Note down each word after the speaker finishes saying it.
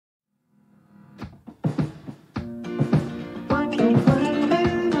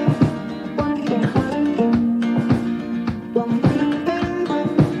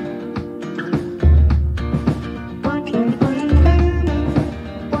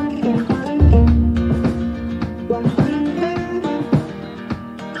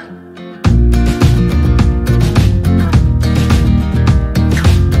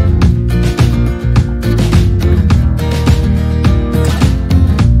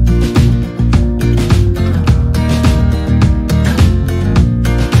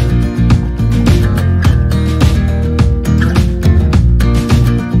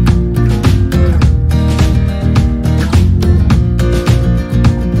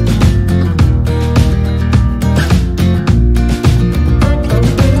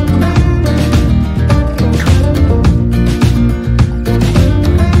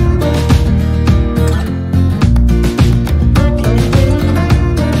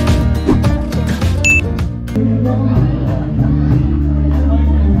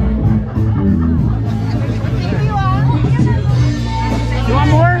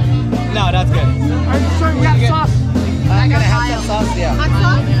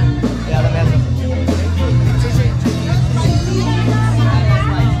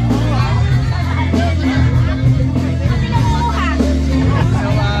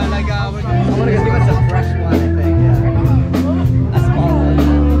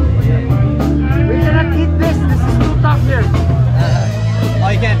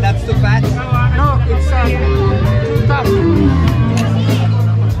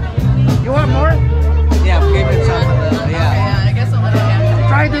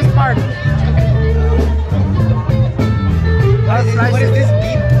hard. What is this?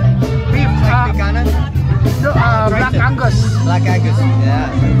 Beef. No, Black Angus. Black Angus. Yeah.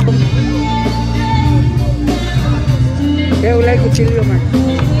 Kaya ulay kutsilyo man.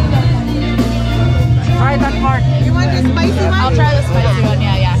 Try that part. You want the spicy one? I'll try the spicy one.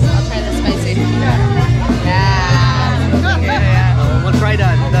 Yeah. I'll try the spicy. Yeah. We'll try the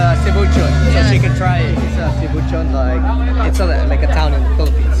cebuchon, so she can try it. It's a cebuchon, like a town in the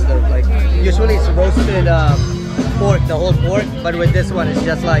Philippines. So like usually it's roasted pork, the whole pork, but with this one it's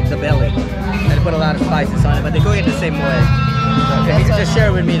just like the belly. And they put a lot of spices on it, but they cook it the same way. So, okay, you can just share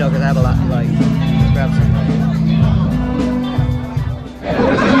it with me though, because I have a lot. Like, grab some.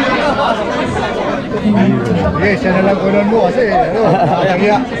 Yes, siya na lang unan mo kasi ano,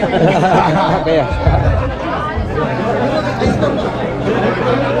 kaya. Kaya.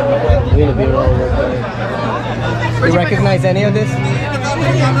 You recognize any of this?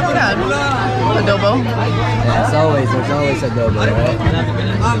 Adobo. Yeah, there's always adobo, right?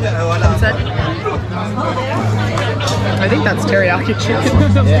 I think that's teriyaki chicken.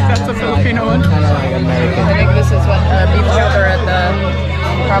 Yeah, That's a Filipino one. Kind of like American. I think this is what beef chowder at the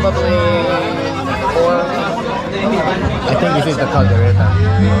probably 4. I think this is the caldereta.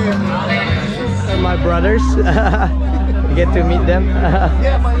 And my brothers, you get to meet them.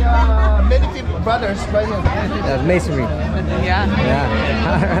 Yeah, my many brothers right here. Masonry. Yeah. Yeah.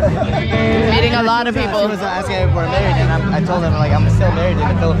 Meeting a lot of people. She was asking if we're married, and I told them like I'm still married in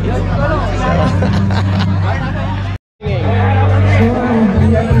the Philippines.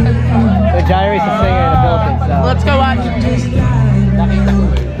 So Jireh is a singer in the Philippines. So. Let's go watch.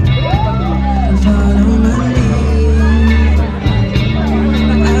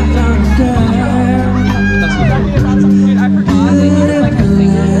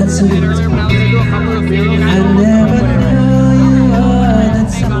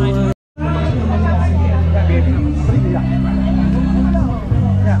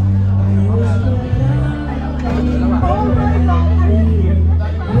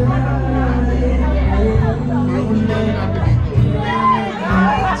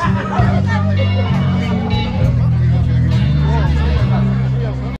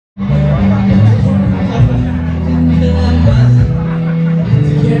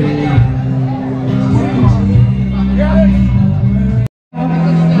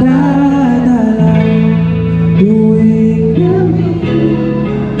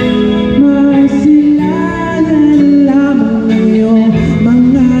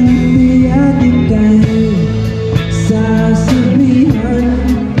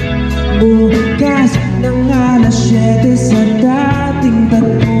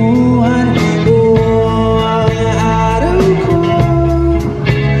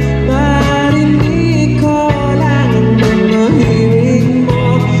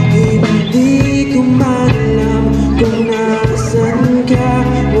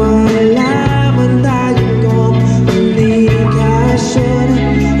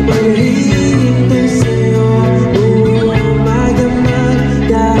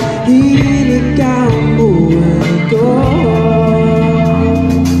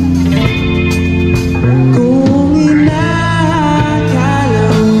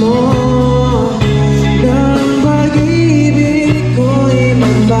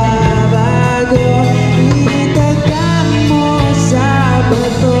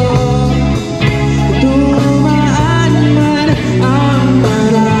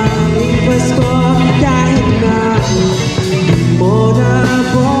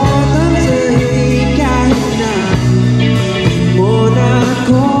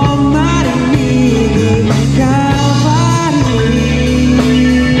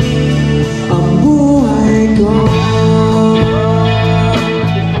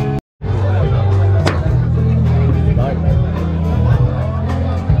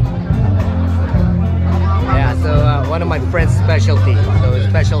 Specialty, so a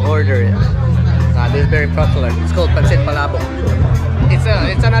special order. This is very popular. It's called pancit palabok.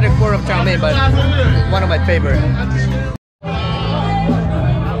 It's another form of chow mein, but one of my favorite.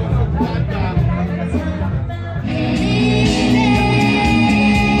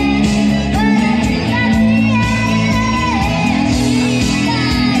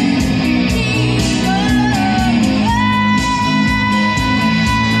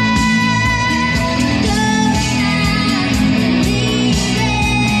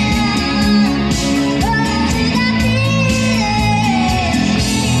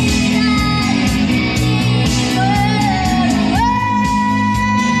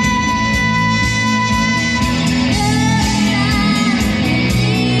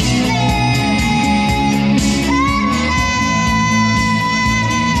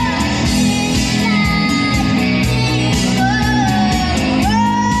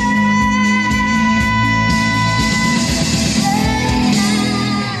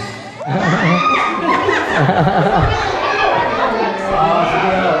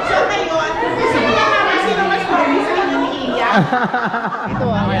 Ito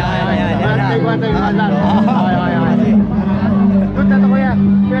ah. Ayan. Bantay mga lang. Okay. Doon na to kuya.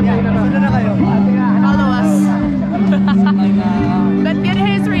 Sino na kayo? Follow us. But get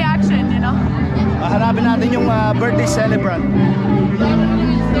his reaction, you know. Hanapin natin yung birthday celebrant.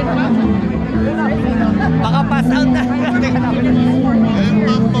 Baka pass out na. Ayaw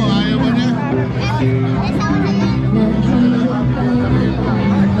ba niya?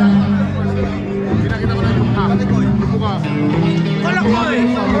 Kolokoy!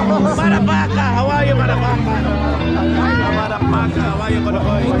 Marapaka! Hawaii Marapaka! Marapaka! Hawaii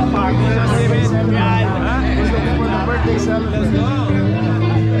Kolokoy! Birthday celebrant.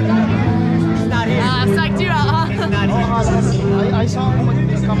 Psych you out, huh? I saw him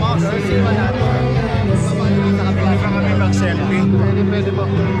come out. Kami mag-selfie. Pwede po.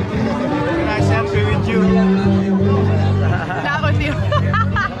 Can I selfie with you? Not with you.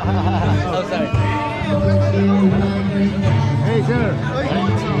 Oh, sorry. Hey, sir.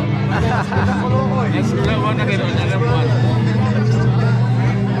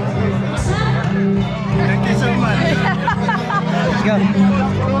 Thank you so much. Let's go.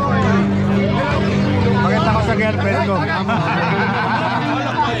 Pakita ko sa girlfriend ko.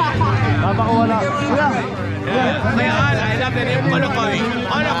 Tama ko wala. Kuya. I love the name Kolokoy!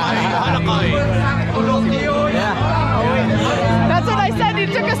 Kolokoy! Yeah. That's what I said. You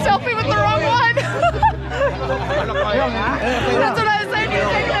took a selfie with the wrong one. That's what I said. You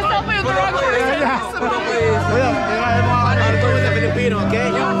taking a selfie with the wrong person. Kuya, tirahin mo ako. I'll go with the Filipino, okay?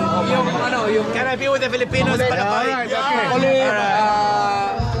 Can I be with the Filipinos? Kolokoy?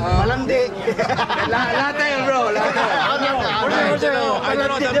 Malandi. Lahat tayo, bro. Lahat tayo. I don't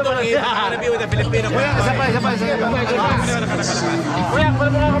know what I'm doing. I'm gonna be with the Filipino. Sabay. Kuya, pala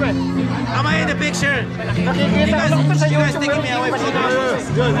mo nga kami. Am I in the picture? You guys taking me away from the picture.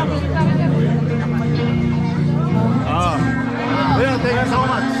 Kuya, thank you so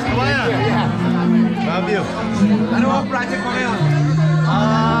much. Kuya. Love you. Ano ang project mo ngayon?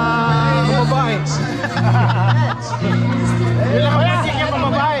 Babae. Ilang music yung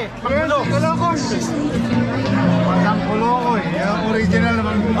babae. Kolokoy. Pambansang Kolokoy. Yung original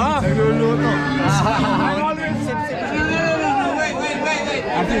naman. Nagluluto.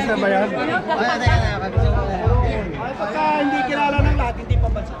 Artista ba yan? Pagka hindi kilala ng lahat, hindi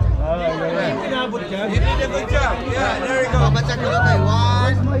pambansa. Inabot yan. You did a good job. Yeah, there you go. Pambansang Kolokoy.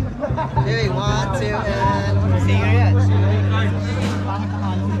 1, 2, and singer yan.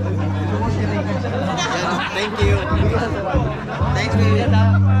 Thank you. Thanks, baby.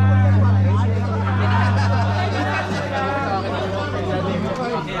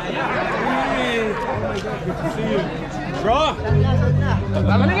 Bro!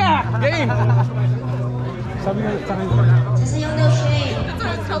 Tama ka! Game! That's what I was telling you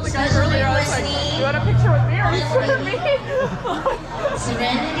earlier. I was like, you want a picture with me or a picture with me?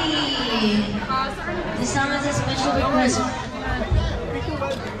 Serenity. This song is a special request.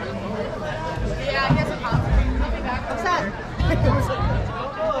 Yeah, I guess it's possible. I'll be back. What's that?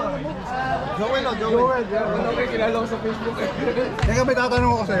 Joel. Kilala ko sa Facebook eh. Teka, may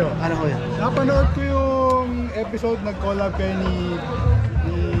tatanong ako sa'yo. Ano ko yan? Napanood ko yung episode nag-collab kayo ni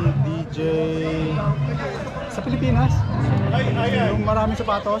DJ sa Pilipinas. Yung maraming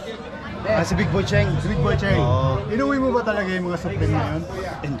sapatos. Si Big Boy Cheng. Si Big Boy Cheng. Inuwi mo ba talaga yung mga Supreme na yun?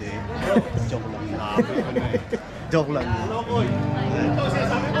 Hindi. Joke lang yun. Joke lang yun.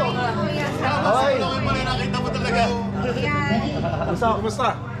 Ay! Nakita mo talaga.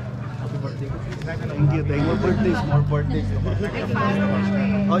 Kumusta? Thank you. More birthdays. More birthdays.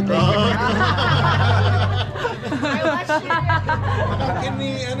 Oh, thank you. Pagkakin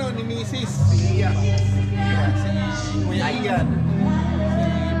ni Mrs. Si Kuya Ian.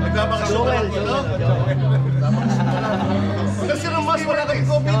 Joel. Kasi nung mas wala kang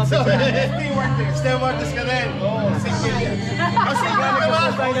COVID sa STEM artist ka rin. Single yan. Kasi nga ba?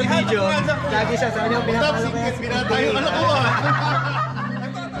 Video. Lagi siya sa kanya pinapalo ko yan. Pinatay yung ano ko ah.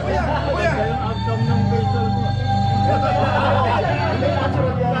 Kuya! Outcome ng virtual ko.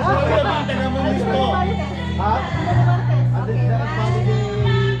 Taga mo mismo. Ha?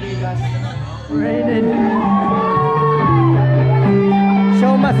 Rated.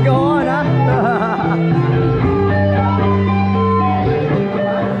 Show must go on, ha?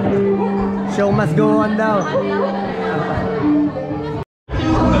 Show must go on daw.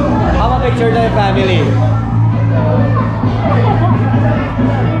 Have a picture of the family.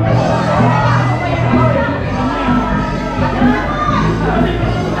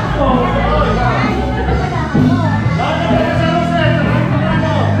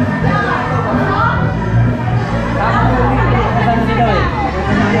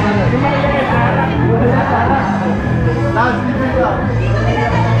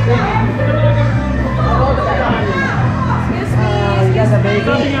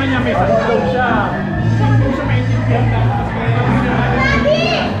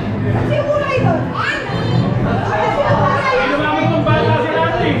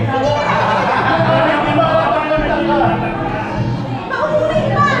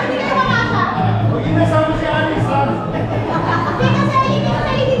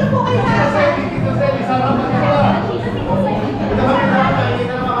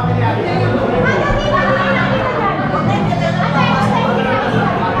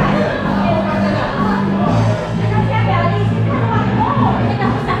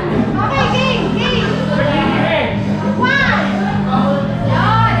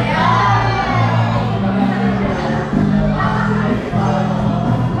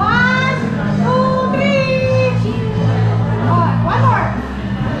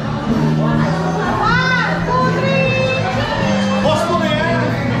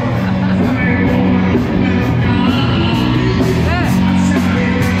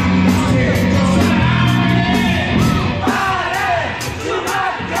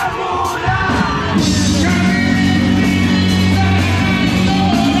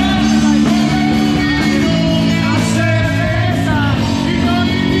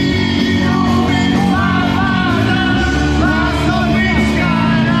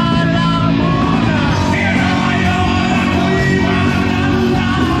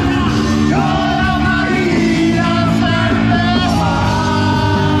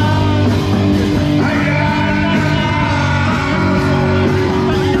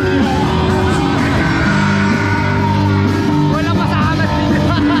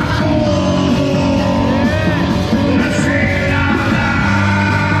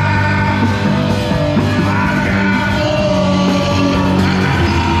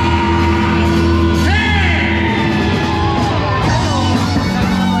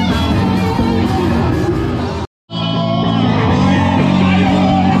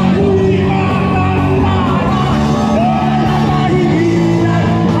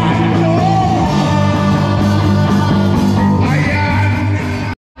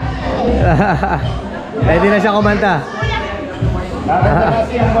 Ready na siya kumanta.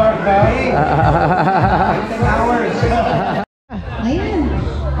 Ayan.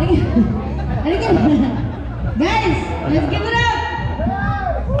 Halika na. Guys, let's give it up.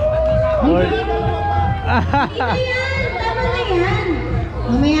 Ito yan. Tama na yan.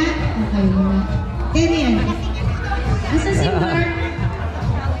 Mamaya. Okay, mamaya. Kaya yan. Asa si Mark?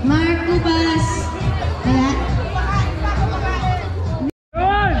 Mark Tupaz. Wala?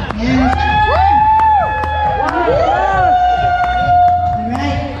 Yes.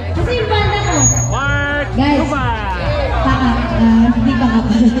 Alright. Kasi yung banda ko. Mark Guys. Tupaz. Hindi pa ka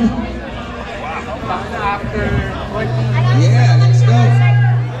pala. After 20 Yeah, let's go.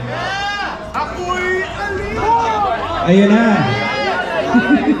 Ayun na.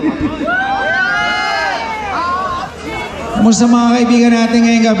 Kumusta mga kaibigan natin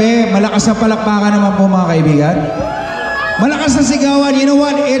ngayong gabi? Malakas na palakpakan naman po mga kaibigan. Malakas na sigawan. You know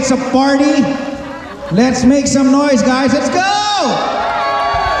what? It's a party. Let's make some noise, guys. Let's go!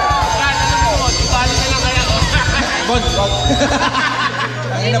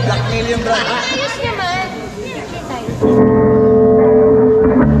 Ay na blackmail yung bro. Ayos naman.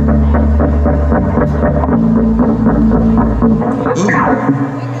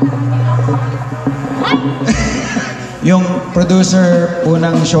 Yung producer po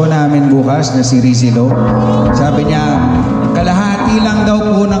ng show namin bukas na si Rizilo, sabi niya, kalahati lang daw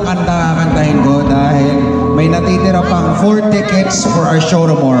po ng kanta kakantahin ko dahil may natitira pang 4 tickets for our show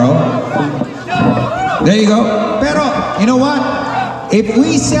tomorrow. There you go. Pero, you know what? If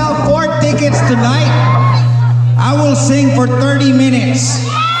we sell 4 tickets tonight, I will sing for 30 minutes.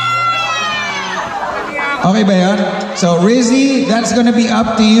 Okay ba yan? So, Rizzy, that's gonna be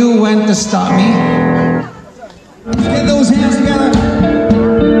up to you when to stop me. Let's get those hands together.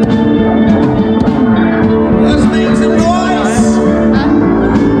 Let's make some noise.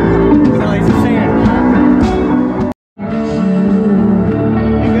 So he's a singer.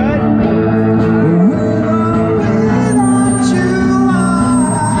 You good?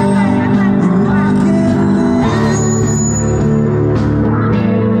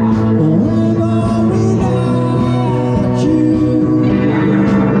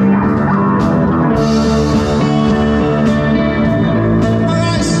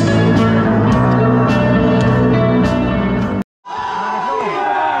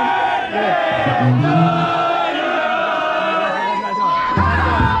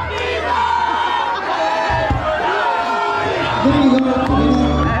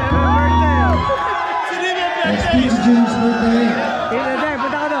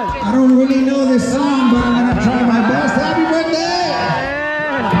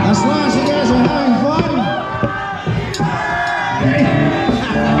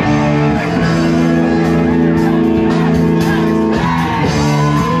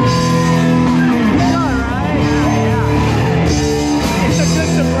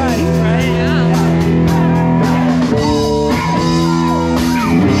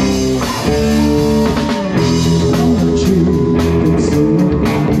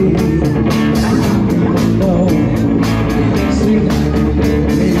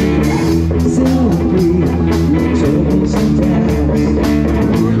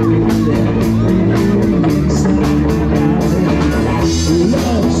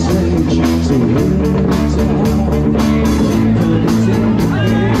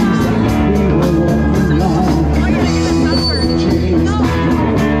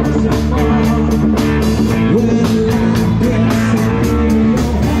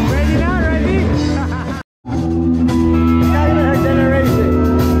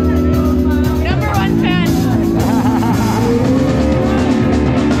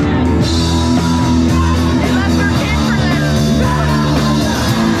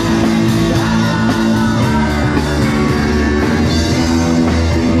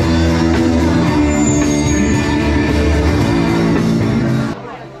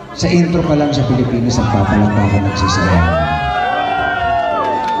 Sa intro pa lang sa Pilipinas, ang papalakpakan nagsisayaw.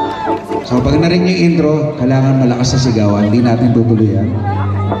 So pag narinig yung intro, kailangan malakas sa sigawan. Hindi natin tutuloy yan.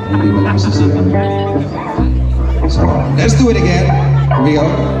 Hindi malakas sa sigawan. So, let's do it again. Here we go.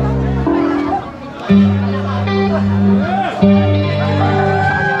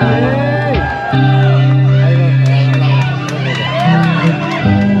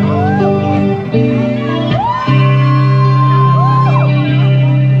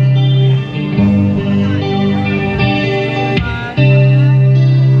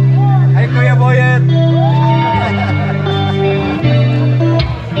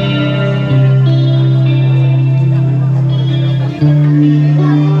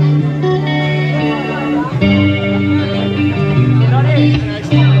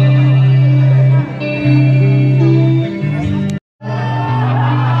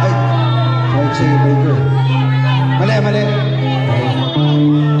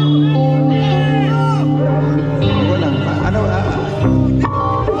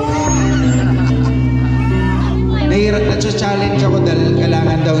 Challenge ako dahil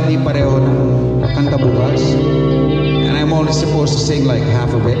kailangan daw hindi pareho ng kanta bukas. And I'm only supposed to sing like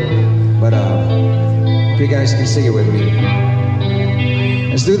half of it. But if you guys can sing it with me.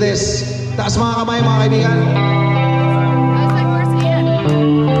 Let's do this. Taas mga kamay mga kaibigan.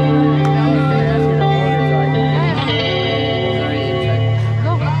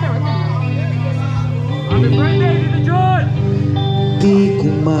 Happy birthday, Tito John! Di ko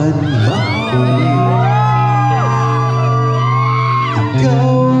man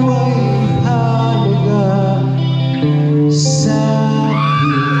ikaw ay halaga sa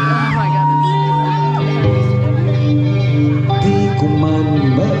akin. Di ko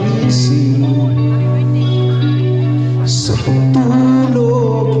man maisip sa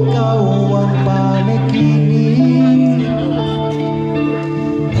pagtulog ikaw ang panaginip.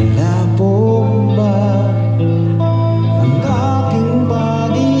 Malabo ba ang aking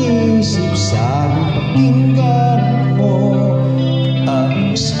pag-iisip sa pakinggan mo?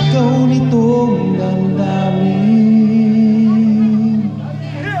 Sigaw nitong damdamin.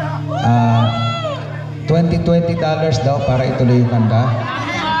 $20 daw para ituloy yung kanta.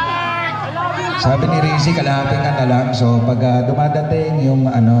 Sabi ni Rizzy, kalahating kanta lang. So pag dumadating yung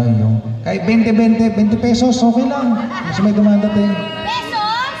kahit 20 pesos, okay lang. Kasi may dumadating.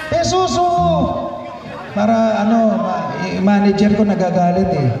 Pesos? Oo! Para manager ko nagagalit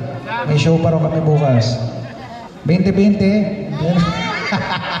eh. May show pa rin kami bukas. 20.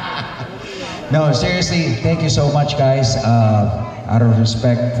 No, seriously, thank you so much, guys. Out of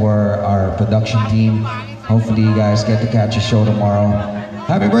respect for our production team, hopefully you guys get to catch a show tomorrow.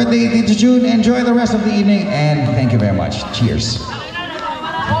 Happy birthday, Tito June. Enjoy the rest of the evening, and thank you very much. Cheers.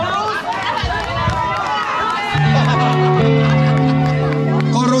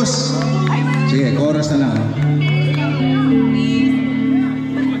 Chorus. Sige, chorus na lang.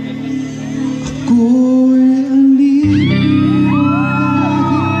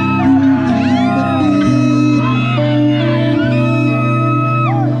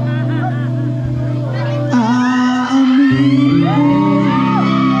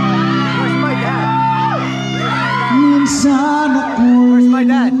 Where's my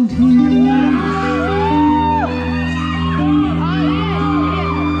dad?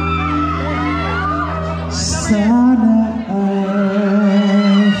 Sana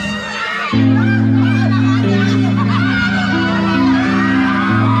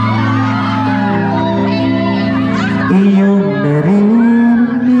iyong narinig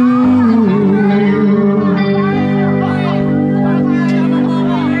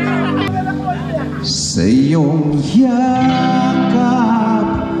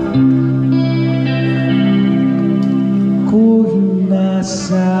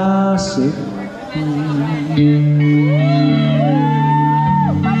magsasik.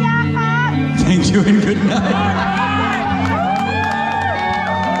 Thank you and good night.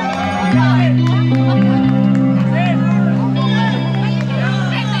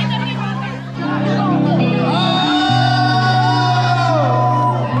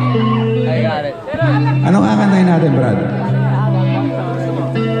 Anong kakantahin natin, Brad?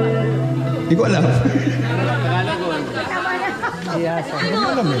 Hindi ko alam.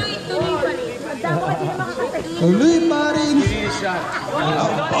 Tuloy pa rin.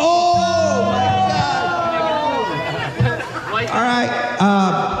 Oh my God! Alright,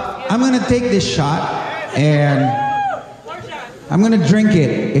 I'm gonna take this shot and I'm gonna drink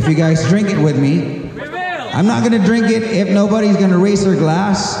it if you guys drink it with me. I'm not gonna drink it if nobody's gonna raise their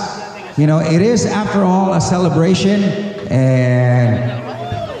glass. You know, it is, after all, a celebration, and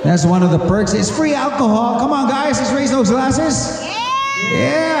that's one of the perks. It's free alcohol. Come on, guys, let's raise those glasses.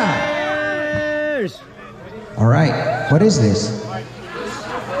 Yeah. Cheers. All right. What is this?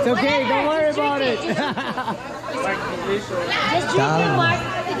 It's okay. Don't worry about it. Just drink it, Mark.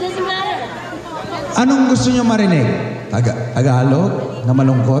 It doesn't matter. Anong gusto nyo marinig? Tagalog na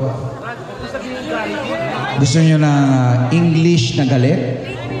malungkot? Gusto nyo ng English na galit?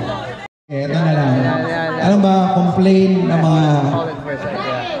 Eto na lang. Alam ba, complain ng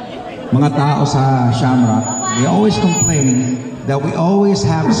mga tao sa Shamrock, they always complain that we always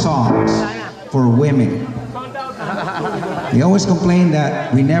have songs for women. They always complain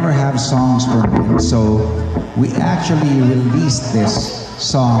that we never have songs for men. So we actually released this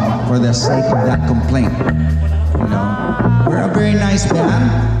song for the sake of that complaint. You know, we're a very nice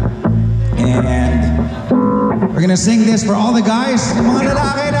band, and we're gonna sing this for all the guys. Yung mga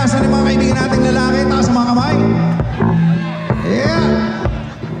lalaki, nasan yung mga kaibigan nating lalaki? Taas ang mga kamay.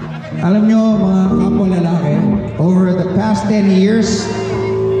 Yeah! Alam nyo, mga kapwa lalaki, over the past 10 years,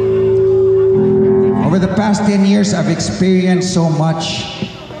 I've experienced so much,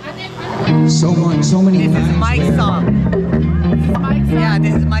 so many This times. is Mike's song. Yeah,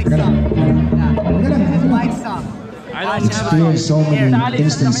 this is Mike's song. This is Mike's song. I've experienced so many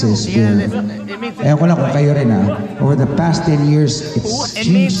instances where, ewan ko lang kung kayo rin over the past 10 years, it's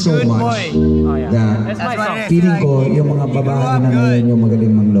changed so much that feeling ko yung mga babae na ngayon yung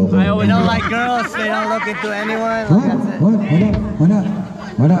magaling mangloko. They don't like girls, they don't look into anyone.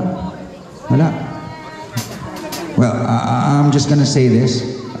 Wala. Well, I'm just gonna say this.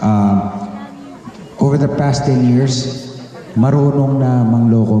 Over the past 10 years, marunong na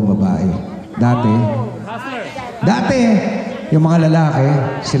mangloko ang babae. Dati, yung mga lalaki,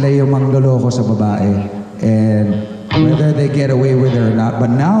 sila yung mangloloko sa babae. And whether they get away with it or not.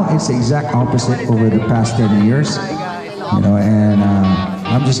 But now, it's the exact opposite over the past 10 years. You know, and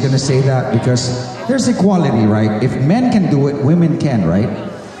I'm just gonna say that because there's equality, right? If men can do it, women can, right?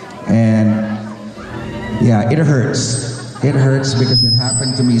 And yeah, it hurts. It hurts because it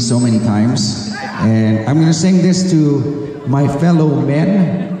happened to me so many times. And I'm gonna sing this to my fellow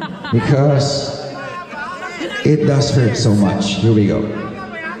men because it does hurt so much. Here we go.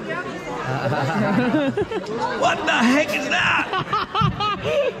 What the heck is that?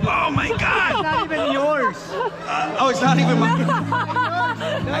 Oh my God! It's not even yours. Oh, it's not even mine.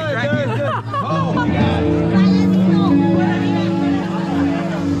 I drank it. Oh my God!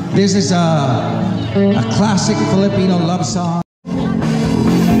 This is a classic Filipino love song.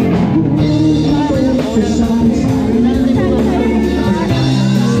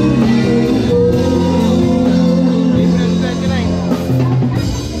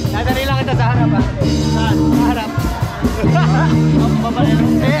 Nadali lang kita sa harap Sa harap.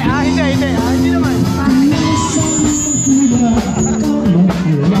 Hindi naman.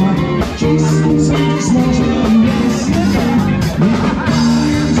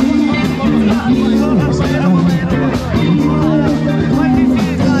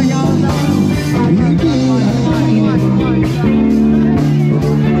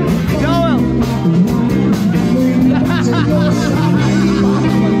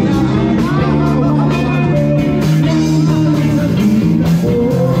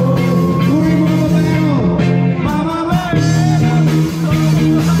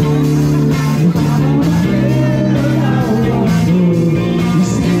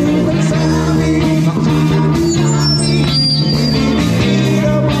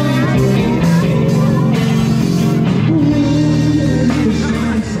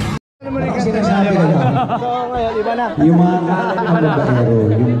 Yung mga babaero,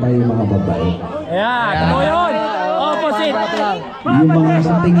 yung pa yung mga babae. Ayan, ano yun? Opposite. Yung mga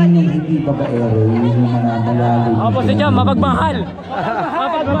sa tingin yung hindi babaero, yung mga malalim. Opposite yan, mapagmahal.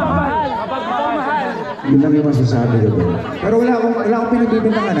 Mapagmahal. Yun lang yung masasabi ko doon. Pero wala wala akong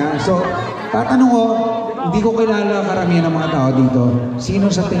pinagbibintangan ha. So, tatanong ko, hindi ko kilala karamihan ng mga tao dito.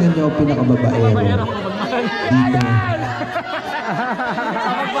 Sino sa tingin niyo pinakababaero? Dito.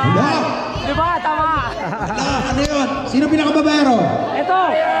 Wala! Di ba? Tama! Wala! Ano yun? Sino pinakababaero? Ito!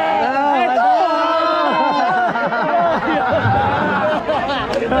 Ito!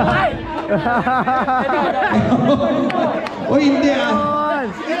 O hindi ah!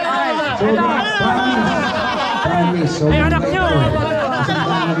 So, promise. So, Ay, anak niyo! isang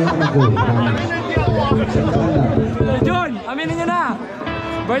taon na yung anak ko. Promise. Isang taon na. Jun, aminin niyo na!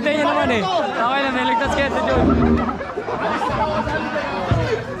 Birthday niyo naman eh. Okay na, may ligtas kayo sa Jun.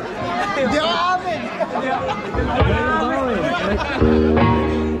 Hindi ako amin!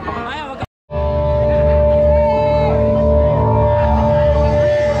 Ayaw, wag ka.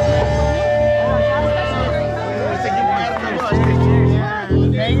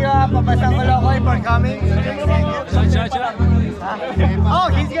 Thank you, Pambansang Kolokoy, for coming. Oh,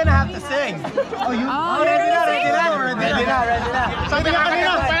 he's gonna have to sing. Oh, you? Oh, ready na. Sabi na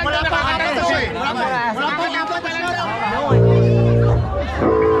kanina, wala pa kakanta siya. Wala pa kakanta siya.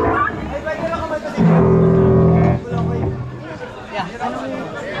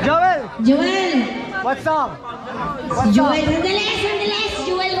 Joel! What song? Joel! Sandali!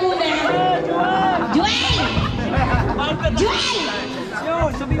 Joel muna! Joel! Joel!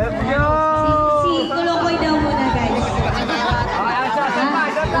 Si Kolokoy daw muna, guys.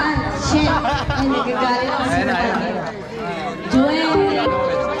 Shit! Ay, nagagalit na sila. Joel!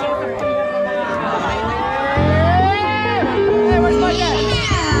 Yeah!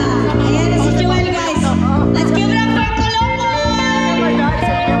 Ayan na si Joel, guys. Let's give it up for Kolokoy!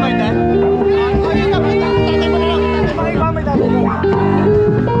 My dad? Oh, yun na. Tatay mo na lang. Tatay mo.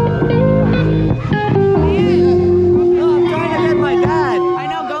 I'm trying to get my dad. I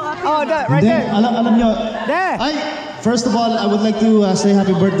know, go up. Oh, that, right there. Alam nyo, There. ay, first of all, I would like to say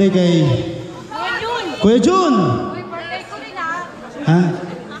happy birthday kay Kuya Jun! Ha?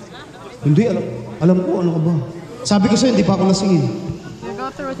 Hindi, alam ko, ano ka ba? Sabi ko sa'yo, hindi pa ako lasingin.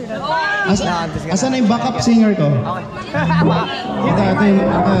 Asa na yung backup singer ko? Ito yung...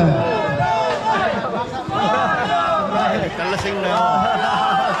 Kalasing na.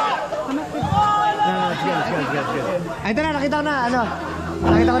 Ay, ito na, nakita ko na, ano?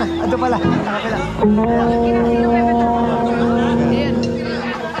 Nakita ko na, ito pala. Nakapila.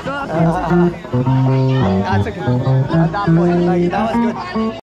 That's a good. That was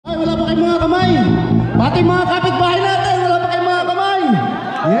good. Ay, wala pa kayong mga kamay! Pati mga kapitbahay natin, wala pa kayong mga kamay!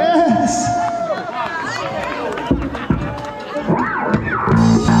 Yes!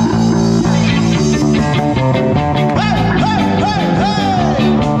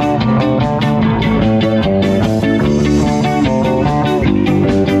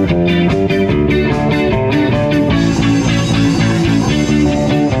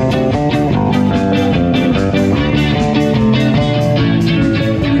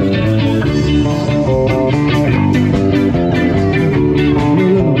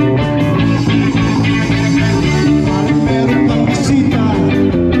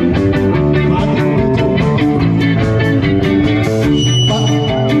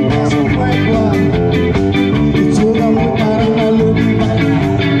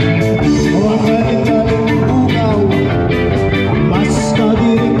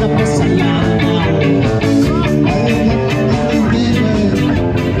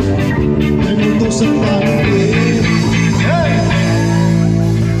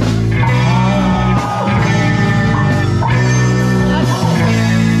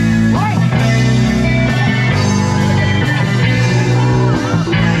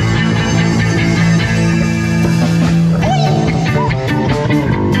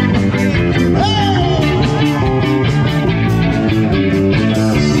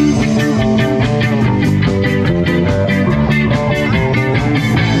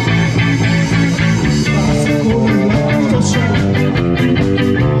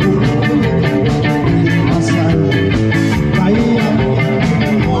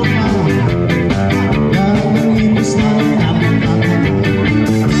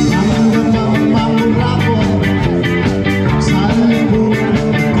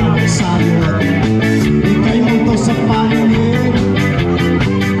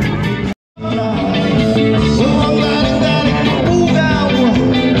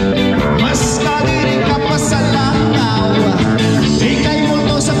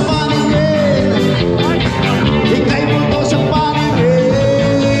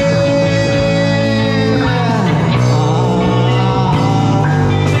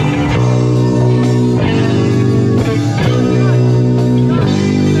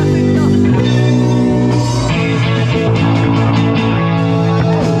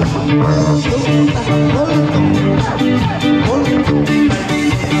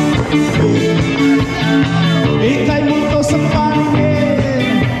 Ika'y multo sa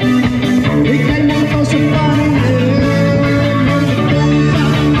paligid. Ika'y multo sa paligid.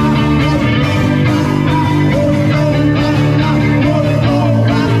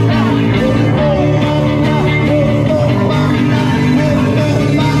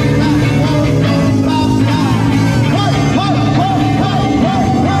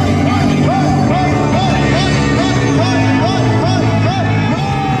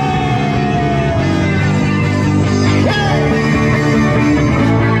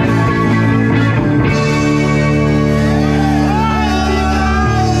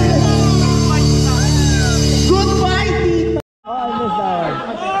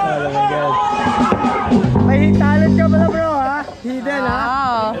 May talent ka pala bro ha? Hidden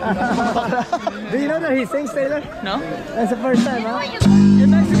ha? Do you know that he sings Taylor? No? That's the first time ha?